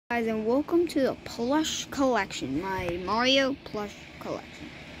Guys, and welcome to the plush collection, my Mario plush collection.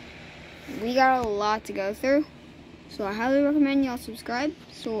 We got a lot to go through, so I highly recommend y'all subscribe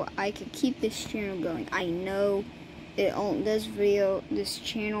so I can keep this channel going. I know this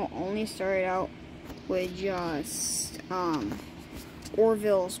channel only started out with just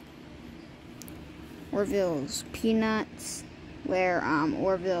Orville's Peanuts, where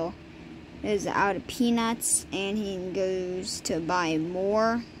Orville is out of peanuts and he goes to buy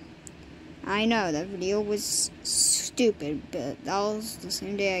more. I know that video was stupid, but that was the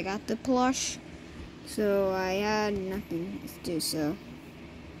same day I got the plush, so I had nothing to do. So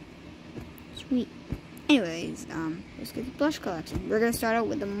sweet. Anyways, let's get the plush collection. We're gonna start out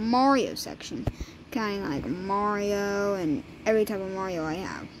with the Mario section, kind of like Mario and every type of Mario I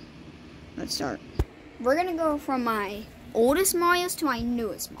have. Let's start. We're gonna go from my oldest Marios to my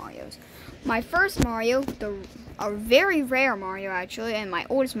newest Marios. My first Mario, a very rare Mario actually, and my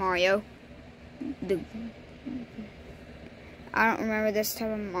oldest Mario, I don't remember this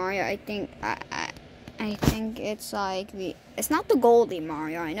type of Mario. I think it's like it's not the Goldie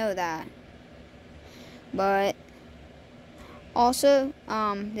Mario, I know that. But also,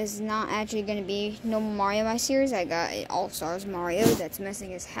 this is not actually going to be normal Mario my series. I got an All-Stars Mario that's missing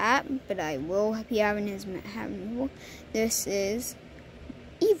his hat, but I will be having his hat. This is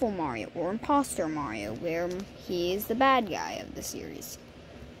Evil Mario, or Imposter Mario, where he is the bad guy of the series.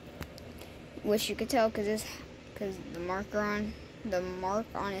 Which you could tell because the mark on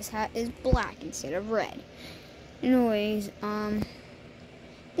his hat is black instead of red. Anyways, I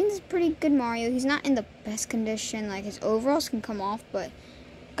think this is a pretty good Mario. He's not in the best condition. Like, his overalls can come off, but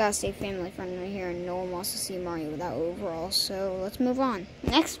gotta stay family friendly here, and no one wants to see Mario without overalls. So let's move on.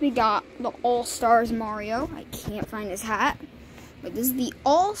 Next, we got the All-Stars Mario. I can't find his hat, but this is the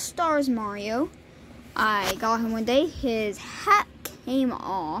All-Stars Mario. I got him one day. His hat came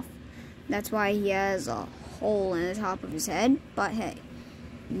off. That's why he has a hole in the top of his head. But hey,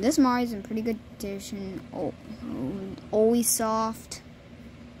 this Mario's in pretty good condition. Always soft.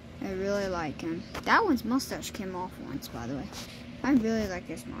 I really like him. That one's mustache came off once, by the way. I really like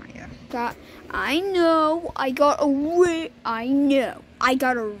this Mario. I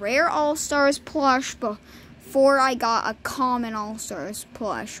got a rare All-Stars plush before I got a common All-Stars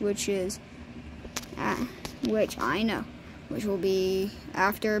plush, which will be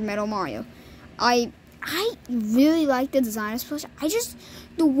after Metal Mario. I really like the design of this plush.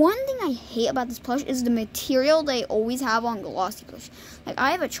 The one thing I hate about this plush is the material they always have on glossy plush. Like,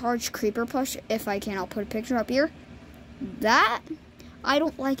 I have a Charged Creeper plush. If I can, I'll put a picture up here. That, I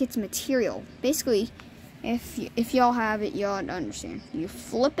don't like its material. Basically, if y'all have it, y'all understand. You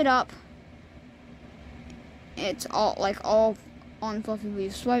flip it up. It's all on fluffy. But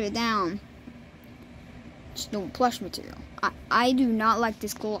you swipe it down. It's no plush material. I do not like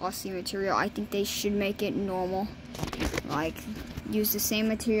this glossy material. I think they should make it normal. Like, use the same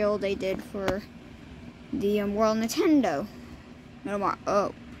material they did for the World Nintendo.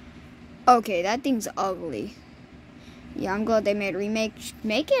 Oh. Okay, that thing's ugly. Yeah, I'm glad they made a remake.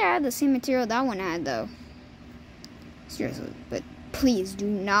 Make it out of the same material that one had, though. Seriously. But please do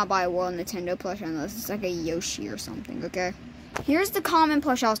not buy a World Nintendo plush unless it's like a Yoshi or something, okay? Here's the common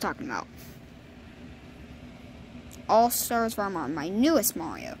plush I was talking about. All-Stars Farmer, my newest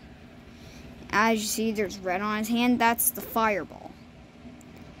Mario. As you see, there's red on his hand. That's the fireball.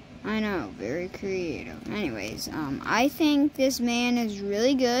 I know, very creative. Anyways, I think this man is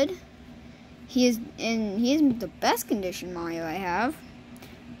really good. He is the best condition Mario I have.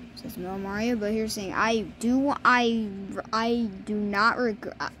 It says no Mario, but here's the thing: I do not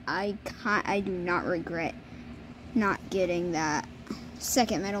regret not getting that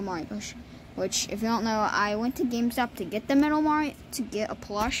second Metal Mario push. Which, if you don't know, I went to GameStop to get the Metal Mario, to get a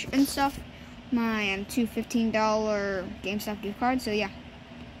plush and stuff. My two $15 GameStop gift cards, so yeah.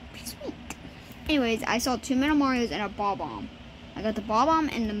 Pretty sweet. Anyways, I saw two Metal Marios and a Ball Bomb. I got the Ball Bomb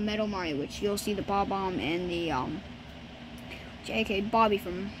and the Metal Mario, which you'll see the Ball Bomb and the, JK Bobby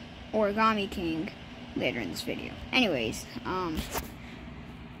from Origami King later in this video. Anyways,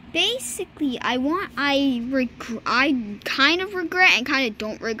 basically, I kind of regret and kind of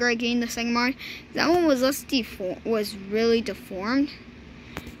don't regret getting the second Mario. That one was really deformed,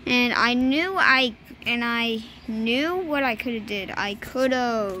 and I knew what I could have did.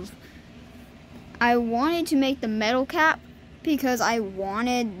 I wanted to make the metal cap because I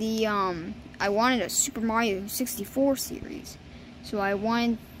wanted a Super Mario 64 series, so I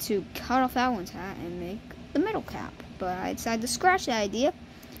wanted to cut off that one's hat and make the metal cap. But I decided to scratch that idea,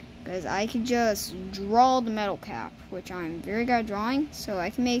 because I could just draw the metal cap, which I'm very good at drawing, so I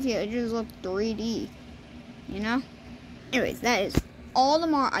can make it just look 3D, you know? Anyways, that is all the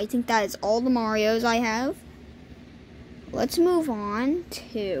I think that is all the Marios I have. Let's move on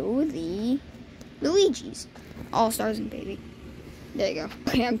to the Luigi's. All-Stars and Baby. There you go.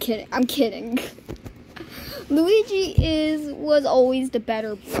 Okay, I'm kidding. Luigi was always the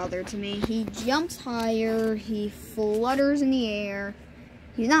better brother to me. He jumps higher, he flutters in the air.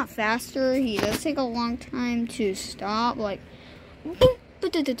 He's not faster, he does take a long time to stop, like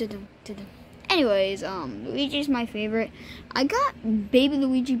anyways, Luigi's my favorite. I got baby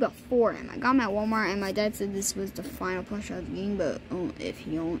Luigi before him. I got him at Walmart and my dad said this was the final plush of the game, but only if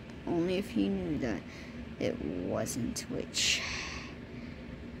he knew that it wasn't, which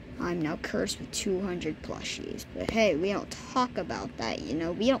I'm now cursed with 200 plushies. But hey, we don't talk about that, you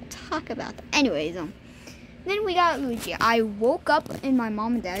know. We don't talk about that. Anyways, then we got Luigi. I woke up in my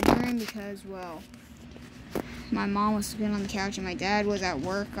mom and dad's room because, well, my mom was sleeping on the couch and my dad was at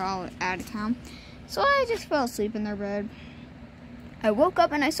work all out of town. So I just fell asleep in their bed. I woke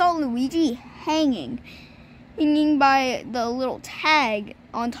up and I saw Luigi hanging by the little tag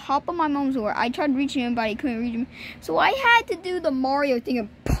on top of my mom's door. I tried reaching him, but I couldn't reach him. So I had to do the Mario thing and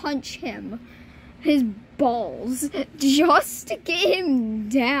punch him, his balls, just to get him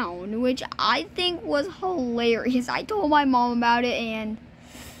down, which I think was hilarious. I told my mom about it, and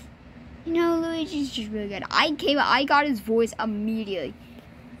you know, Luigi's just really good. I got his voice immediately.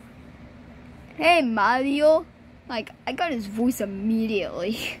 Hey, Mario. Like, I got his voice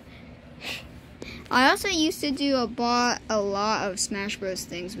immediately. I also used to do a lot of Smash Bros.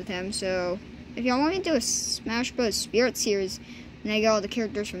 Things with him, so if y'all want me to do a Smash Bros. Spirit series, and I get all the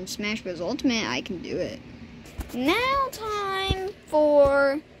characters from Smash Bros. Ultimate, I can do it. Now time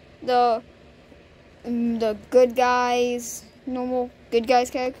for the good guys, normal good guys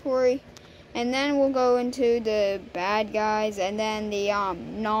category, and then we'll go into the bad guys, and then the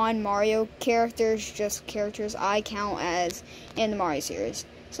non-Mario characters, just characters I count as in the Mario series.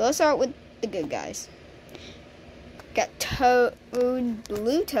 So let's start with the good guys. Got Toad,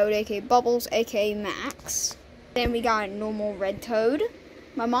 Blue Toad, aka Bubbles, aka Max. Then we got normal Red Toad.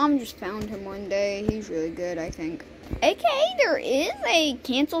 My mom just found him one day. He's really good, I think. AKA, there is a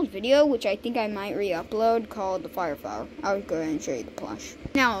canceled video, which I think I might re-upload, called the Fire Flower. I'll go ahead and show you the plush.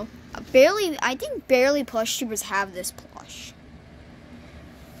 Now, I think barely plush tubers have this plush.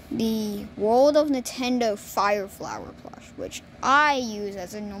 The World of Nintendo Fire Flower plush, which I use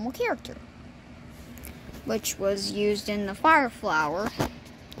as a normal character, which was used in the Fire Flower,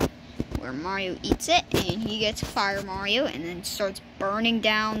 where Mario eats it, and he gets Fire Mario, and then starts burning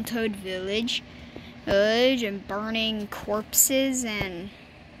down Toad Village, and burning corpses, and,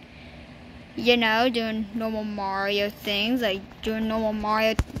 you know, doing normal Mario things, like doing what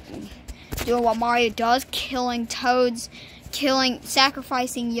Mario does, killing Toads,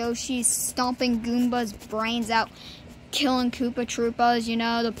 sacrificing Yoshi, stomping Goomba's brains out, killing Koopa Troopas, you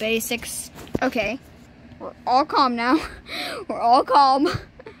know, the basics. Okay, we're all calm now. We're all calm.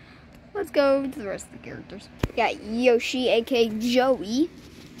 Let's go to the rest of the characters. We got Yoshi, aka Joey,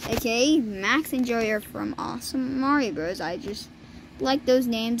 aka Max and Joey are from Awesome Mario Bros. I just like those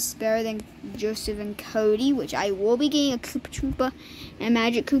names better than Joseph and Cody, which I will be getting a Koopa Troopa and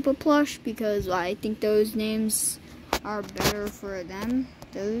Magic Koopa plush because I think those names are better for them.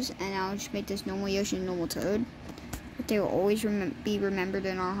 And I'll just make this normal Yoshi and normal Toad. But they will always be remembered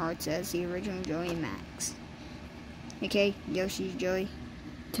in our hearts as the original Joey and Max. Okay, Yoshi's Joey,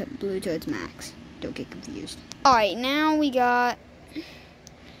 Blue Toad's Max. Don't get confused. Alright, now we got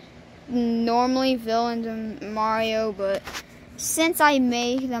normally villains in Mario, but since I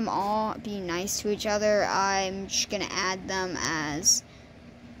make them all be nice to each other, I'm just gonna add them as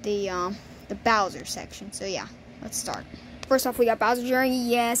the Bowser section. So yeah, let's start. First off, we got Bowser Jr.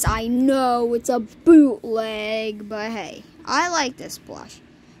 Yes, I know it's a bootleg, but hey, I like this plush.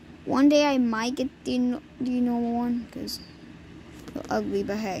 One day I might get the normal one because they're ugly,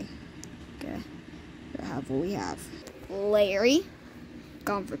 but hey, okay, we'll have what we have. Larry,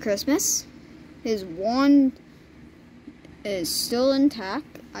 Gone for Christmas. His wand is still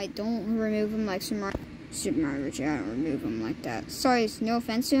intact. I don't remove him like Super Mario Richie. I don't remove him like that. Sorry, no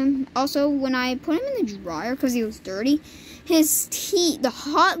offense to him. Also, when I put him in the dryer because he was dirty, his teeth, the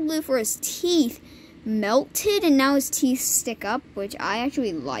hot glue for his teeth melted, and now his teeth stick up, which I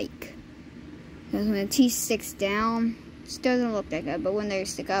actually like. Because when the teeth sticks down, it doesn't look that good, but when they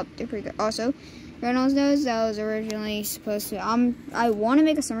stick up, they're pretty good. Also, Reynolds knows that was originally supposed to. I want to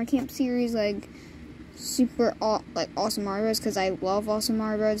make a summer camp series like Awesome Mario Bros. Because I love Awesome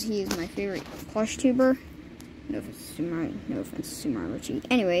Mario Bros. He is my favorite plush tuber. No offense to Super Mario Richie.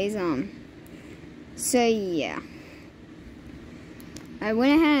 Anyways, so yeah. I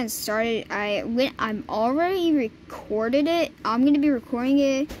went ahead and started. I'm already recorded it. I'm gonna be recording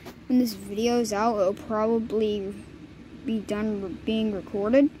it when this video is out. It'll probably be done being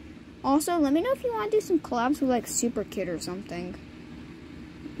recorded. Also, let me know if you want to do some collabs with like Super Kid or something.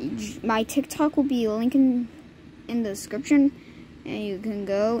 My TikTok will be linked in the description, and you can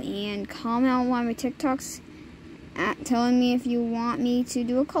go and comment on one of my TikToks telling me if you want me to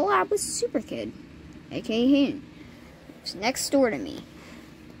do a collab with Super Kid, aka Hayden. It's next door to me.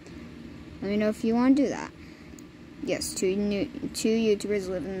 Let me know if you want to do that. Yes, two YouTubers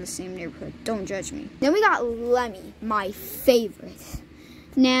live in the same neighborhood. Don't judge me. Then we got Lemmy, my favorite.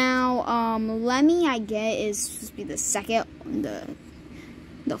 Now, Lemmy, I get, is supposed to be the second,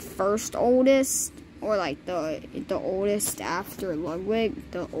 the first oldest, or like the oldest after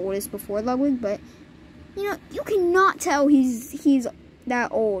Ludwig, the oldest before Ludwig. But you know, you cannot tell he's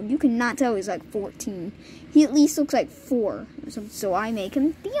that old. You cannot tell he's like 14. He at least looks like 4. So I make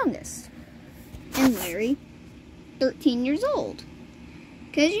him the youngest. And Larry, 13 years old.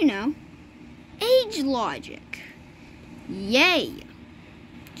 Because, you know, age logic. Yay.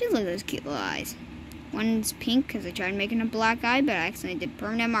 Just look at those cute little eyes. One's pink because I tried making a black eye, but I accidentally did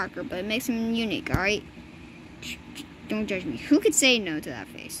permanent marker. But it makes him unique, alright? Don't judge me. Who could say no to that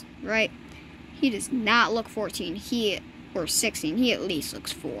face, right? He does not look 14. Or 16. He at least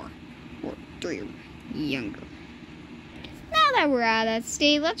looks 4 or 3 or younger. Now that we're at that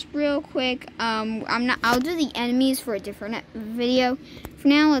state, let's real quick. I'll do the enemies for a different video. For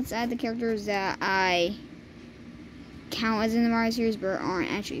now, let's add the characters that I count as in the Mario series, but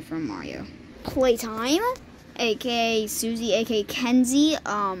aren't actually from Mario. Playtime, aka Susie, aka Kenzie,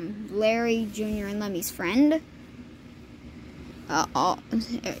 Larry Jr. and Lemmy's friend.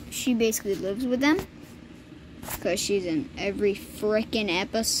 She basically lives with them because she's in every frickin'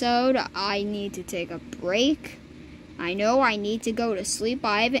 episode. I need to take a break. I know I need to go to sleep.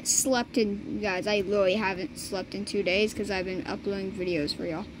 I haven't slept in, guys, I literally haven't slept in 2 days because I've been uploading videos for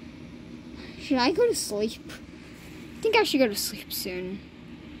y'all. Should I go to sleep? I think I should go to sleep soon.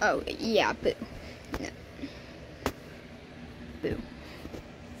 Oh, yeah, boo. No. Boo.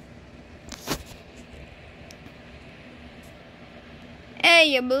 Hey,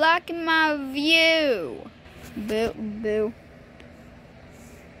 you're blocking my view. Boo, boo.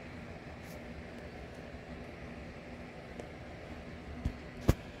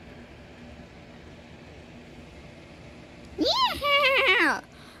 Yeah!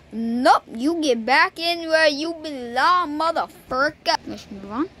 Nope, you get back in where you belong, motherfucker. Let's move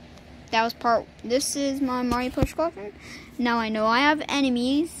on. This is my Mario plush collection. Now I know I have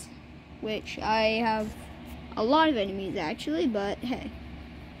enemies, which I have a lot of enemies actually, but hey.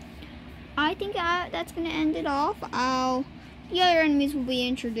 I think that's going to end it off. The other enemies will be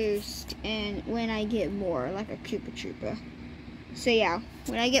introduced and when I get more, like a Koopa Troopa. So yeah,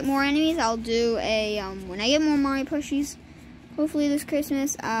 when I get more enemies, I'll do a, when I get more Mario plushies, hopefully this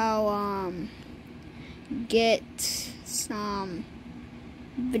Christmas, I'll, get some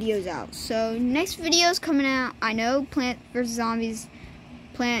videos out. So next video's coming out. I know Plant vs. Zombies,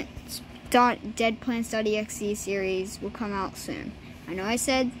 Dead Plants.exe series will come out soon. I know I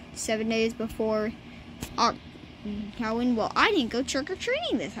said 7 days before Halloween. Well, I didn't go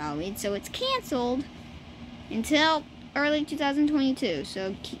trick-or-treating this Halloween, so it's canceled until early 2022.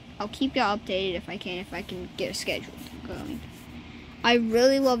 So I'll keep y'all updated if I can get a schedule going. I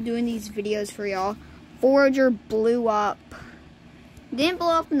really love doing these videos for y'all. Forager blew up. Didn't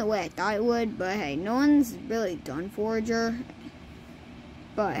blow up in the way I thought it would, but hey, no one's really done Forager.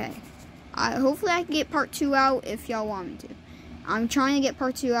 But hey, hopefully I can get part 2 out if y'all want me to. I'm trying to get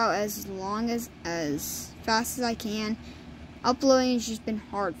part 2 out as fast as I can. Uploading has just been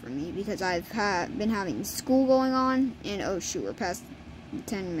hard for me because I've been having school going on, and oh shoot, we're past the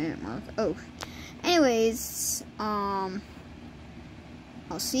 10-minute mark. Oh, anyways, I'll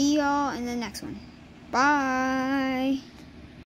see y'all in the next one. Bye.